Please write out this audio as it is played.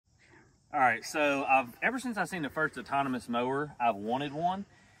All right, so ever since I've seen the first autonomous mower, I've wanted one.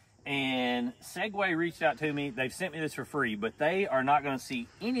 And Segway reached out to me. They've sent me this for free, but they are not going to see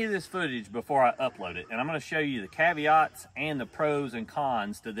any of this footage before I upload it. And I'm going to show you the caveats and the pros and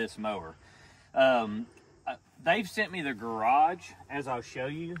cons to this mower. They've sent me the garage, as I'll show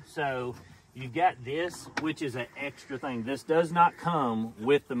you. So you've got this, which is an extra thing. This does not come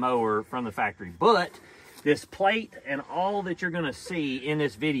with the mower from the factory, but this plate and all that you're going to see in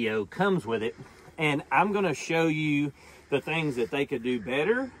this video comes with it. And I'm going to show you the things that they could do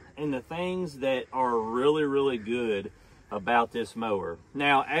better and the things that are really, really good about this mower.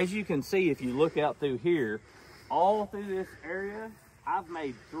 Now, as you can see, if you look out through here, all through this area, I've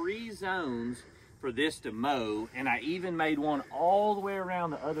made 3 zones for this to mow, and I even made one all the way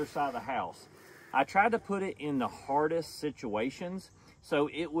around the other side of the house. I tried to put it in the hardest situations so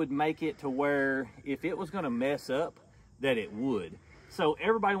it would make it to where if it was going to mess up, that it would. So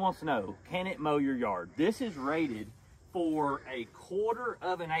everybody wants to know, can it mow your yard? This is rated for 1/4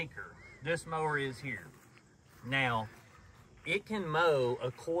 of an acre. This mower is here. Now, it can mow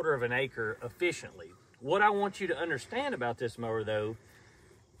 1/4 of an acre efficiently. What I want you to understand about this mower, though,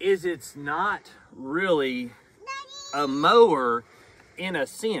 is it's not really a mower in a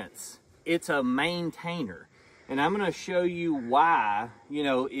sense. It's a maintainer. And I'm going to show you why. You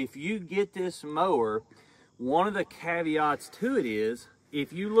know, if you get this mower, one of the caveats to it is,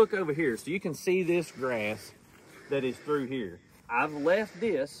 if you look over here, so you can see this grass that is through here. I've left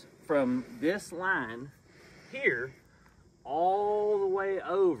this from this line here all the way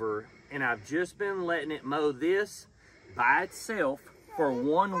over, and I've just been letting it mow this by itself for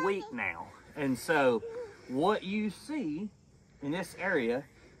 1 week now. And so what you see in this area,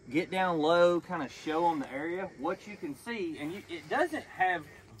 get down low, kind of show them the area, what you can see, and it doesn't have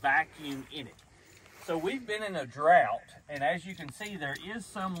vacuum in it. So we've been in a drought, and as you can see, there is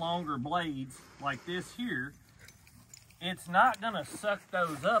some longer blades like this here. It's not going to suck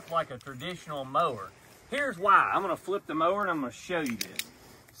those up like a traditional mower. Here's why. I'm going to flip the mower and I'm going to show you this.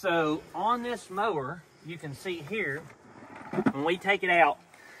 So on this mower, you can see here, when we take it out,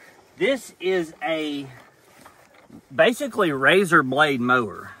 this is a basically razor blade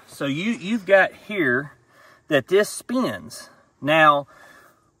mower. So you've got here that this spins. Now,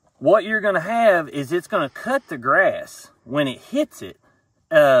 what you're going to have is it's going to cut the grass when it hits it.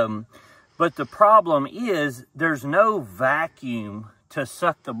 But the problem is there's no vacuum to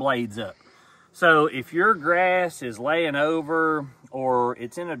suck the blades up. So if your grass is laying over or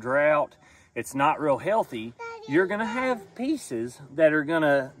it's in a drought, it's not real healthy, you're gonna have pieces that are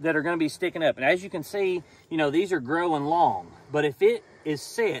gonna be sticking up. And as you can see, you know, these are growing long. But if it is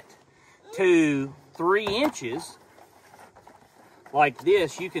set to 3 inches like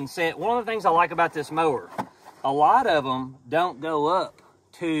this, you can set, one of the things I like about this mower, a lot of them don't go up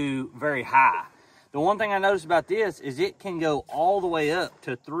to very high. The one thing I noticed about this is it can go all the way up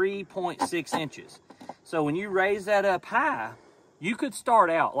to 3.6 inches. So when you raise that up high, you could start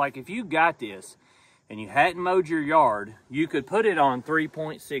out, like if you got this and you hadn't mowed your yard, you could put it on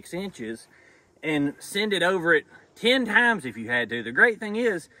 3.6 inches and send it over it 10 times if you had to. The great thing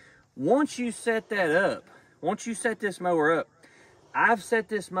is, once you set that up, once you set this mower up, I've set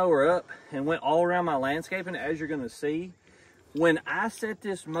this mower up and went all around my landscaping, as you're gonna see. When I set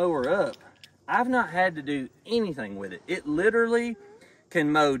this mower up, I've not had to do anything with it. It literally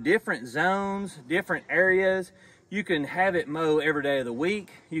can mow different zones, different areas. You can have it mow every day of the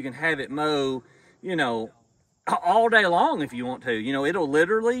week. You can have it mow, you know, all day long if you want to. You know, it'll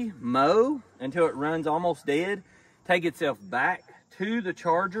literally mow until it runs almost dead, take itself back to the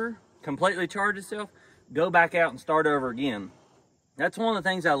charger, completely charge itself, go back out and start over again. That's one of the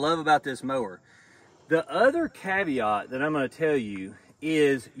things I love about this mower. The other caveat that I'm going to tell you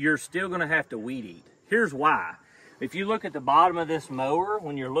is you're still going to have to weed eat. Here's why. If you look at the bottom of this mower,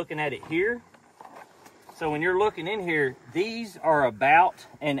 when you're looking at it here, so when you're looking in here, these are about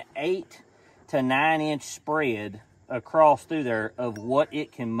an 8 to 9 inch spread across through there of what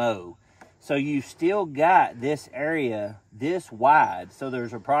it can mow. So you still got this area this wide. So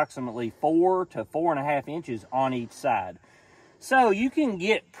there's approximately 4 to 4.5 inches on each side. So you can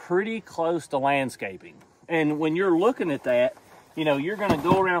get pretty close to landscaping. And when you're looking at that, you know, you're going to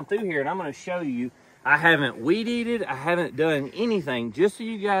go around through here and I'm going to show you, I haven't weed eated, I haven't done anything, just so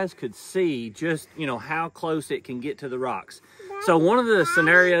you guys could see just, you know, how close it can get to the rocks. So one of the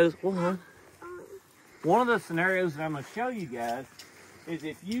scenarios, that I'm going to show you guys is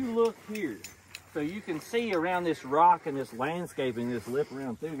if you look here, so you can see around this rock and this landscaping, this lip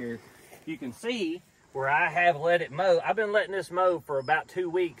around through here, you can see where I have let it mow. I've been letting this mow for about 2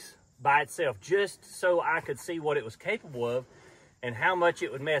 weeks by itself, just so I could see what it was capable of. and how much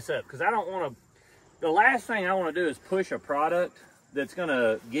it would mess up. Because I don't want to, the last thing I want to do is push a product that's going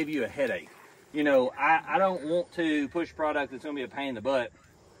to give you a headache. You know, I don't want to push a product that's going to be a pain in the butt.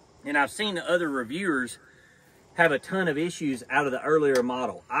 And I've seen the other reviewers have a ton of issues out of the earlier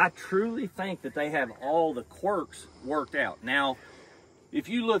model. I truly think that they have all the quirks worked out. Now, if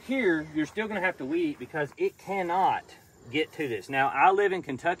you look here, you're still going to have to weed eat because it cannot get to this. Now, I live in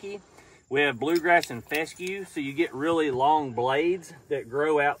Kentucky. We have bluegrass and fescue, so you get really long blades that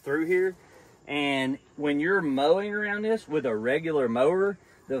grow out through here. And when you're mowing around this with a regular mower,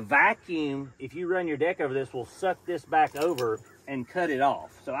 the vacuum, if you run your deck over this, will suck this back over and cut it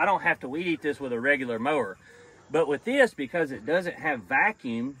off. So I don't have to weed eat this with a regular mower. But with this, because it doesn't have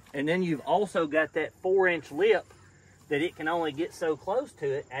vacuum, and then you've also got that 4-inch lip that it can only get so close to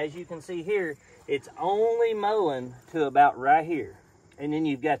it, as you can see here, it's only mowing to about right here. And then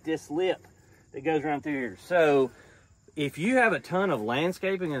you've got this lip that goes around through here. So if you have a ton of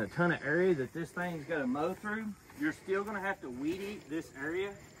landscaping and a ton of area that this thing's got to mow through, you're still going to have to weed eat this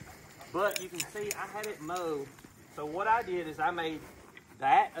area. But you can see I had it mowed. So what I did is I made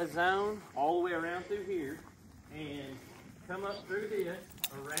that a zone all the way around through here, and come up through this,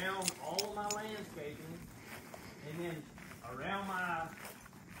 around all of my landscaping, and then around my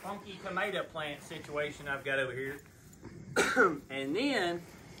funky tomato plant situation I've got over here. And then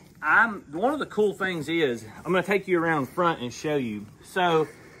one of the cool things is, I'm gonna take you around front and show you. So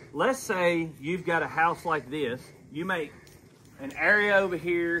let's say you've got a house like this, you make an area over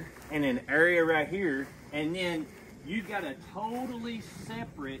here and an area right here, and then you've got a totally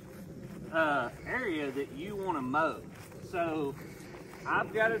separate area that you want to mow. So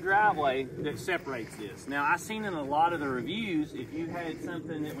I've got a driveway that separates this. Now, I've seen in a lot of the reviews, if you had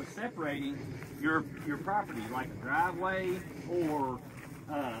something that was separating your property, like a driveway or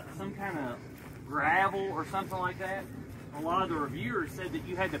some kind of gravel or something like that, a lot of the reviewers said that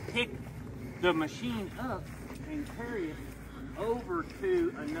you had to pick the machine up and carry it over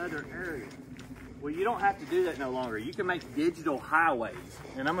to another area. Well, you don't have to do that no longer. You can make digital highways,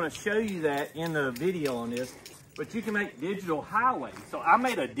 and I'm going to show you that in the video on this, but you can make digital highways. So I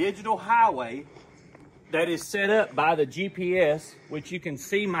made a digital highway that is set up by the GPS, which you can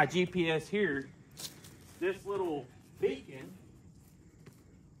see my GPS here. This little beacon,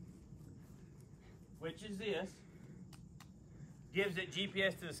 which is this, gives it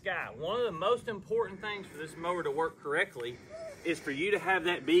GPS to the sky. One of the most important things for this mower to work correctly is for you to have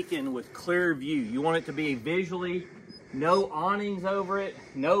that beacon with clear view. You want it to be visually, no awnings over it,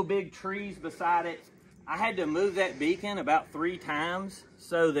 no big trees beside it. I had to move that beacon about 3 times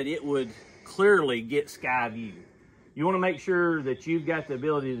so that it would clearly get sky view. You want to make sure that you've got the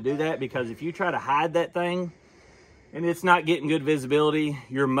ability to do that, because if you try to hide that thing and it's not getting good visibility,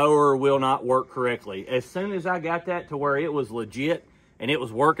 your mower will not work correctly. As soon as I got that to where it was legit and it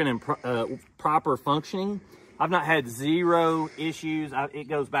was working in proper functioning, I've not had 0 issues. It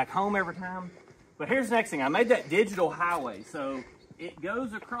goes back home every time. But here's the next thing. I made that digital highway. So it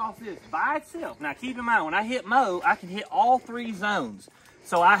goes across this by itself. Now keep in mind, when I hit mow, I can hit all 3 zones.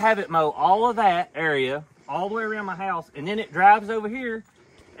 So I have it mow all of that area, all the way around my house, and then it drives over here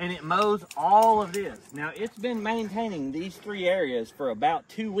and it mows all of this. Now it's been maintaining these 3 areas for about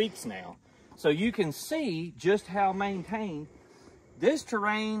 2 weeks now. So you can see just how maintained this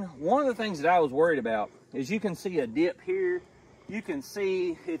terrain. One of the things that I was worried about is you can see a dip here. You can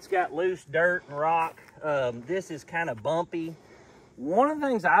see it's got loose dirt and rock. This is kind of bumpy. One of the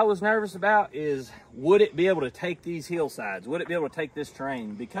things I was nervous about is, would it be able to take these hillsides? Would it be able to take this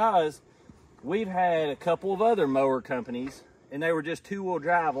terrain? Because we've had a couple of other mower companies, and they were just 2-wheel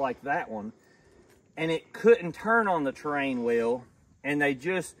drive like that one, and it couldn't turn on the terrain well, and they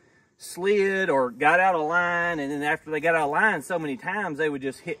just slid or got out of line, and then after they got out of line so many times, they would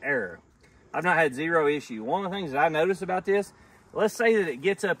just hit error. I've not had 0 issue. One of the things that I noticed about this, let's say that it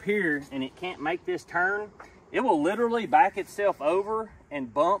gets up here and it can't make this turn, it will literally back itself over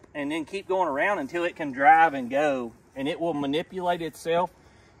and bump and then keep going around until it can drive and go, and it will manipulate itself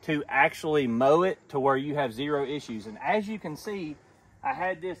to actually mow it to where you have 0 issues. And as you can see, I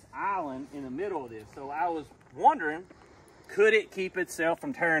had this island in the middle of this, so I was wondering, could it keep itself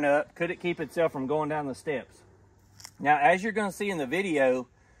from tearing up? Could it keep itself from going down the steps? Now, as you're going to see in the video,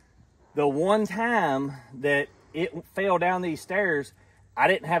 the one time that it fell down these stairs, I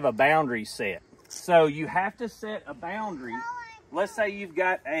didn't have a boundary set. So you have to set a boundary. Let's say you've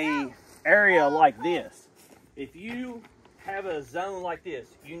got a area like this. If you have a zone like this,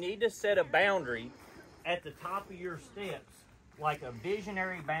 you need to set a boundary at the top of your steps, like a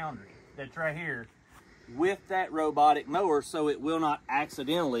visionary boundary that's right here, with that robotic mower, so it will not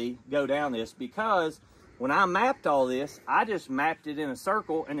accidentally go down this. Because when I mapped all this, I just mapped it in a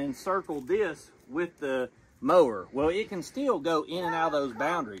circle and then circled this with the mower. Well, it can still go in and out of those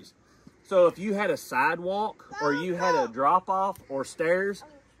boundaries. So if you had a sidewalk or you had a drop off or stairs,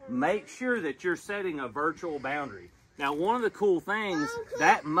 make sure that you're setting a virtual boundary. Now, one of the cool things,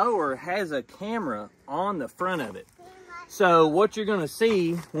 that mower has a camera on the front of it. So what you're gonna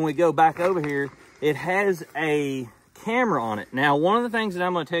see when we go back over here, it has a camera on it. Now, one of the things that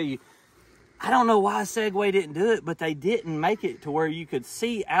I'm gonna tell you, I don't know why Segway didn't do it, but they didn't make it to where you could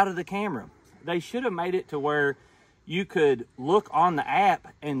see out of the camera. They should have made it to where you could look on the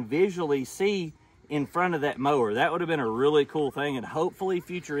app and visually see in front of that mower. That would have been a really cool thing, and hopefully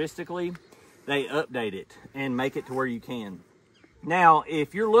futuristically they update it and make it to where you can. Now,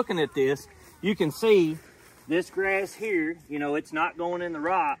 if you're looking at this, you can see this grass here, you know, it's not going in the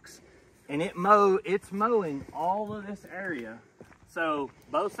rocks, and it's mowing all of this area. So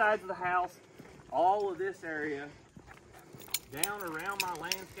both sides of the house, all of this area, down around my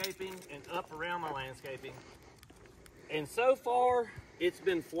landscaping and up around my landscaping. And so far, it's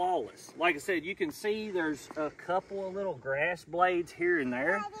been flawless. Like I said, you can see there's a couple of little grass blades here and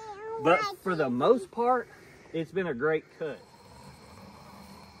there, but for the most part, it's been a great cut.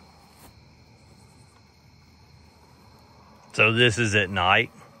 So this is at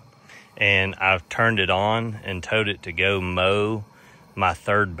night, and I've turned it on and told it to go mow my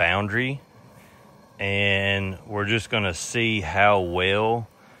third boundary, and we're just gonna see how well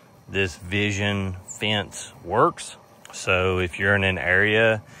this vision fence works. So if you're in an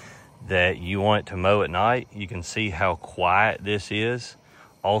area that you want to mow at night, you can see how quiet this is.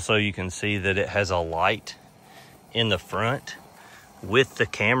 Also, you can see that it has a light in the front with the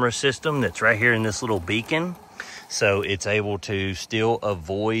camera system that's right here in this little beacon. So it's able to still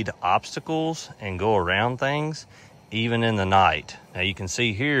avoid obstacles and go around things even in the night. Now you can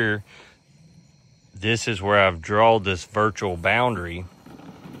see here, this is where I've drawn this virtual boundary,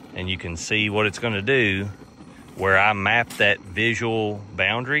 and you can see what it's gonna do. Where I mapped that visual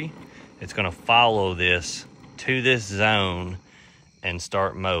boundary, it's gonna follow this to this zone and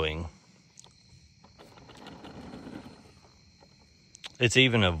start mowing. It's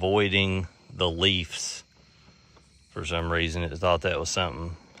even avoiding the leaves. For some reason, it thought that was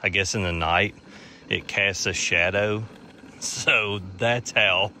something. I guess in the night, it casts a shadow. So that's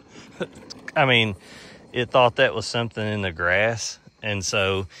how, I mean, it thought that was something in the grass. And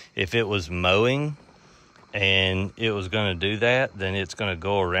so if it was mowing and it was gonna do that, then it's gonna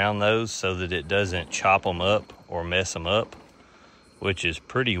go around those so that it doesn't chop them up or mess them up, which is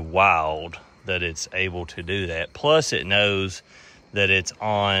pretty wild that it's able to do that. Plus it knows that it's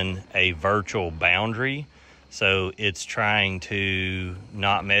on a virtual boundary, so it's trying to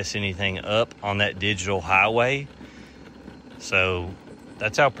not mess anything up on that digital highway. So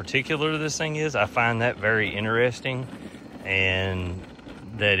that's how particular this thing is. I find that very interesting, and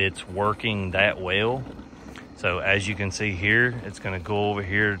that it's working that well. So as you can see here, it's gonna go over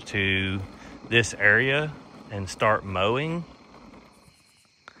here to this area and start mowing.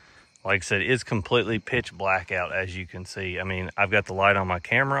 Like I said, it's completely pitch black out, as you can see. I mean, I've got the light on my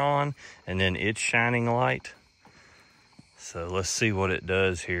camera on, and then it's shining light. So let's see what it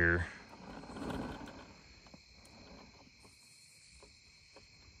does here.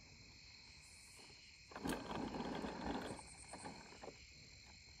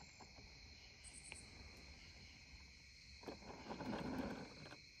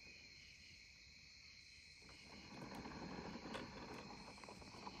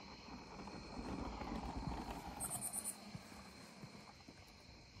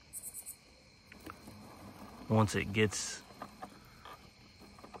 Once it gets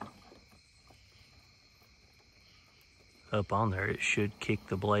up on there, it should kick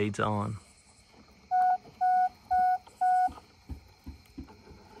the blades on.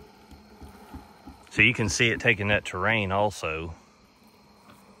 So you can see it taking that terrain also.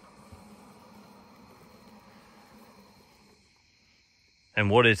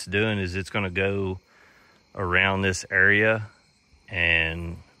 And what it's doing is it's going to go around this area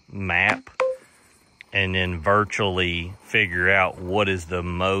and map, and then virtually figure out what is the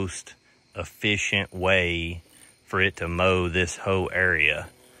most efficient way for it to mow this whole area.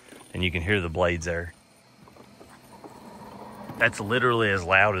 And you can hear the blades there. That's literally as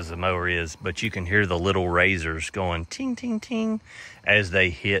loud as the mower is, but you can hear the little razors going ting, ting, ting as they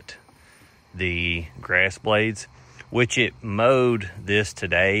hit the grass blades, which it mowed this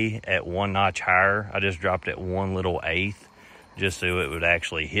today at 1 notch higher. I just dropped it 1/8 just so it would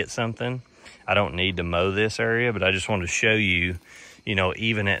actually hit something. I don't need to mow this area, but I just wanted to show you, you know,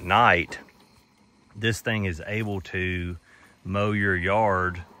 even at night, this thing is able to mow your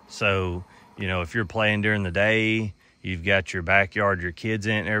yard. So You know, if you're playing during the day, you've got your backyard, your kids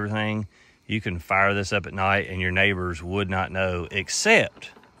in it and everything, you can fire this up at night and your neighbors would not know,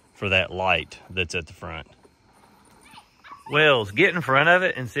 except for that light that's at the front. Wells, get in front of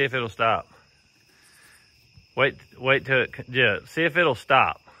it and see if it'll stop. Wait till it, yeah, see if it'll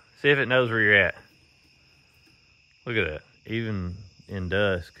stop. See if it knows where you're at. Look at that, even in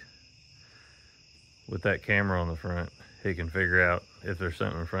dusk, with that camera on the front, he can figure out if there's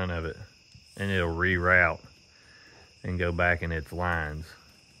something in front of it, and it'll reroute and go back in its lines.